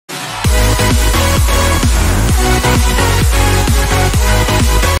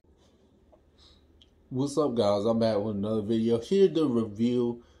What's up, guys? I'm back with another video. Here to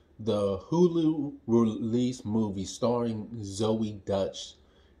review the Hulu release movie starring Zoe Dutch,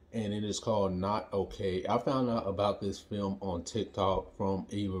 and it is called Not Okay. I found out about this film on TikTok from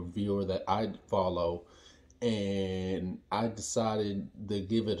a reviewer that I follow, and I decided to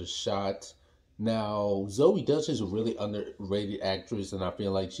give it a shot. Now, Zoe Dutch is a really underrated actress, and I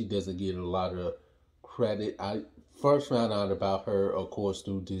feel like she doesn't get a lot of credit. I first found out about her, of course,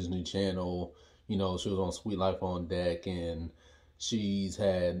 through Disney Channel. You know, she was on Sweet Life on Deck, and she's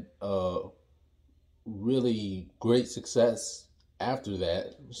had really great success after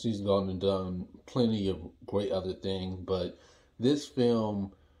that. She's gone and done plenty of great other things, but this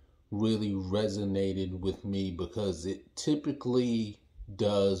film really resonated with me because it typically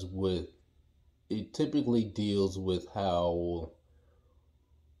deals with how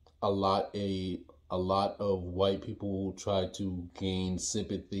a lot a a lot of white people try to gain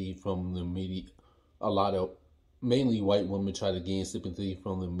sympathy from the media. A lot of mainly white women try to gain sympathy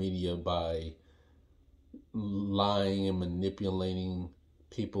from the media by lying and manipulating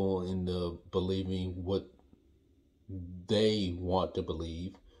people into believing what they want to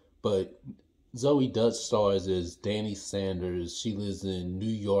believe. But Zoe Dutch stars as Danny Sanders. She lives in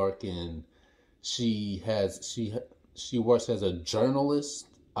New York, and she works as a journalist,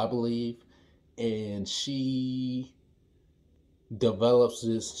 I believe, and she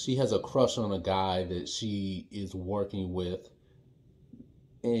has a crush on a guy that she is working with,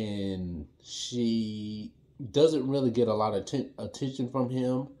 and she doesn't really get a lot of attention from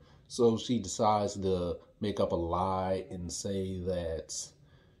him, so she decides to make up a lie and say that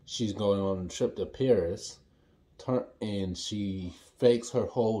she's going on a trip to Paris, and she fakes her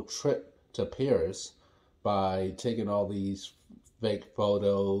whole trip to Paris by taking all these fake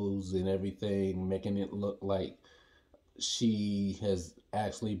photos and everything, making it look like she has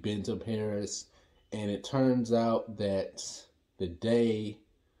actually been to Paris. And it turns out that the day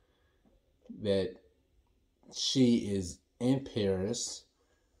that she is in Paris,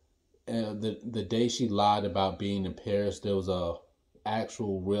 the day she lied about being in Paris, there was a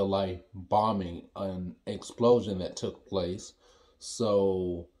actual real life bombing, an explosion that took place.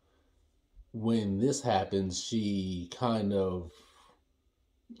 So when this happens, she kind of,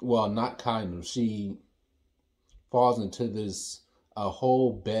 well, not kind of, she falls into this a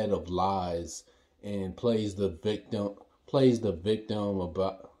whole bed of lies and plays the victim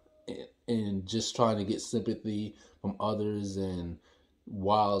about, and just trying to get sympathy from others. And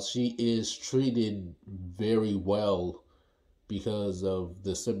while she is treated very well because of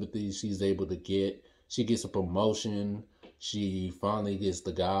the sympathy she's able to get, she gets a promotion. She finally gets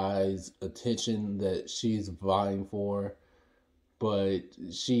the guy's attention that she's vying for, but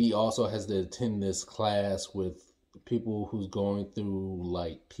she also has to attend this class with people who's going through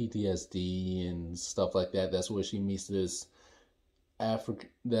like PTSD and stuff like that. That's where she meets this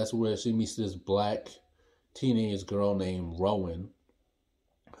black teenage girl named Rowan,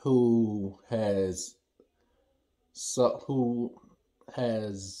 who has who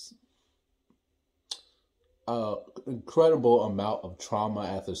has a incredible amount of trauma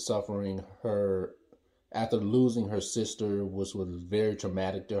after losing her sister, which was very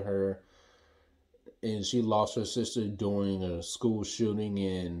traumatic to her. And she lost her sister during a school shooting,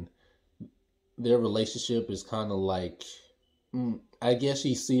 and their relationship is kind of like, I guess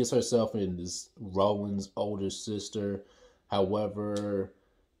she sees herself as Rowan's older sister. However,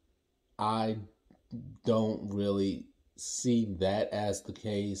 I don't really see that as the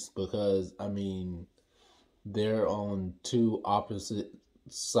case, because I mean, they're on two opposite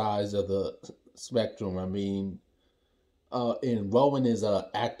sides of the spectrum. I mean, and Rowan is a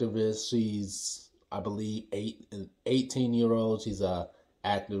activist. She's, I believe, 18-year-old. She's a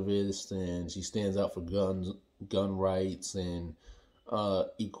activist, and she stands up for gun rights, and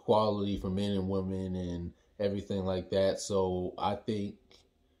equality for men and women, and everything like that. So I think,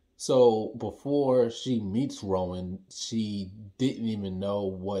 so before she meets Rowan, she didn't even know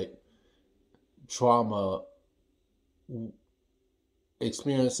what trauma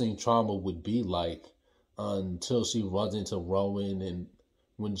experiencing trauma would be like, until she runs into Rowan. And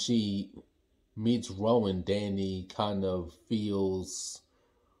when she meets Rowan, Danny kind of feels,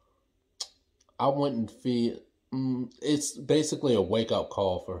 I wouldn't feel, it's basically a wake up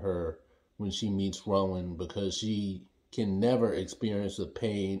call for her when she meets Rowan, because she can never experience the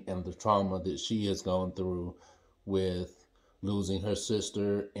pain and the trauma that she has gone through with losing her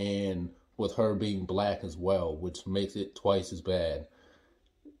sister, and with her being black as well, which makes it twice as bad.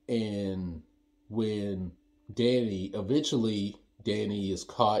 And when Danny is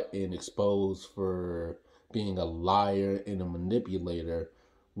caught and exposed for being a liar and a manipulator,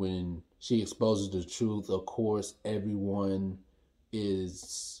 when she exposes the truth, of course, everyone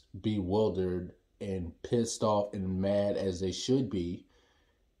is bewildered and pissed off and mad as they should be.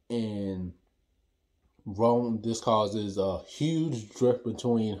 And this causes a huge drift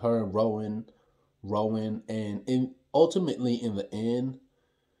between her and Rowan, and ultimately in the end,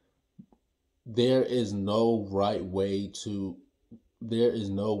 there is no way to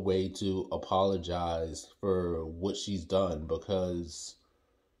apologize for what she's done, because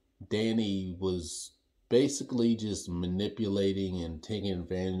Danny was basically just manipulating and taking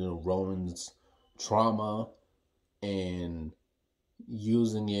advantage of Rowan's trauma and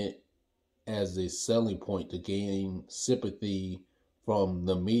using it as a selling point to gain sympathy from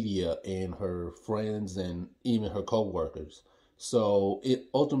the media and her friends and even her co-workers. So it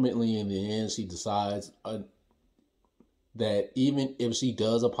ultimately, in the end, she decides that even if she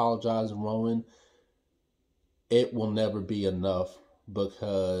does apologize to Rowan, it will never be enough,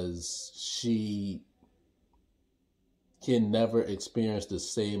 because she can never experience the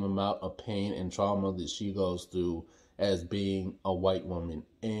same amount of pain and trauma that she goes through as being a white woman.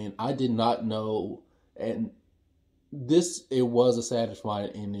 And I did not know, and it was a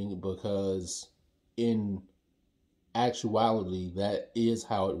satisfying ending, because in actuality, that is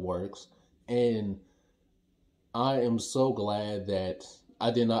how it works. And I am so glad that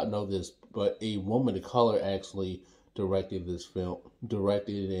I did not know this, but a woman of color actually directed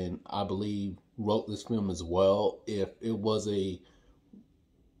and I believe wrote this film as well. If it was a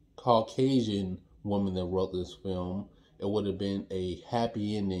Caucasian woman that wrote this film, it would have been a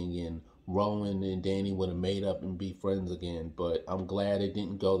happy ending and Rowan and Danny would have made up and be friends again. But I'm glad it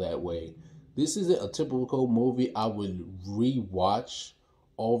didn't go that way. This isn't a typical movie I would rewatch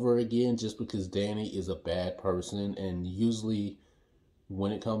over again, just because Danny is a bad person, and usually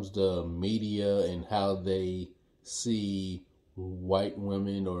when it comes to media and how they see white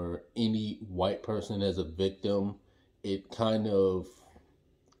women or any white person as a victim, it kind of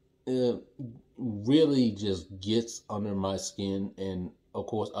really just gets under my skin, and of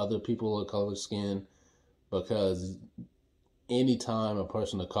course other people of color skin, because anytime a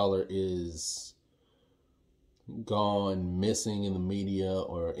person of color is gone missing in the media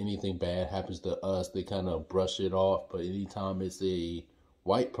or anything bad happens to us, they kind of brush it off. But anytime it's a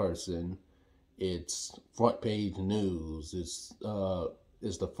white person, it's front page news. It's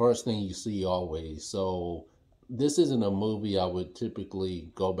the first thing you see always. So this isn't a movie I would typically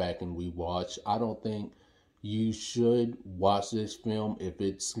go back and rewatch. I don't think you should watch this film if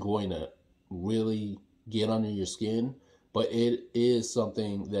it's going to really get under your skin, but it is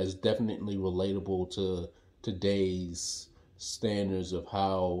something that's definitely relatable to today's standards of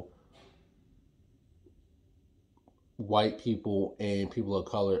how white people and people of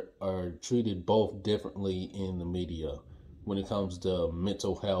color are treated both differently in the media when it comes to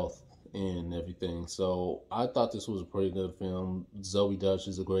mental health and everything. So I thought this was a pretty good film. Zoe Dutch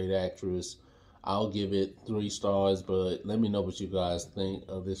is a great actress. I'll give it 3 stars, but let me know what you guys think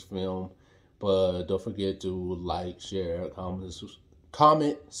of this film. But don't forget to like, share,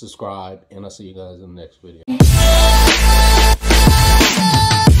 comment, subscribe, and I'll see you guys in the next video.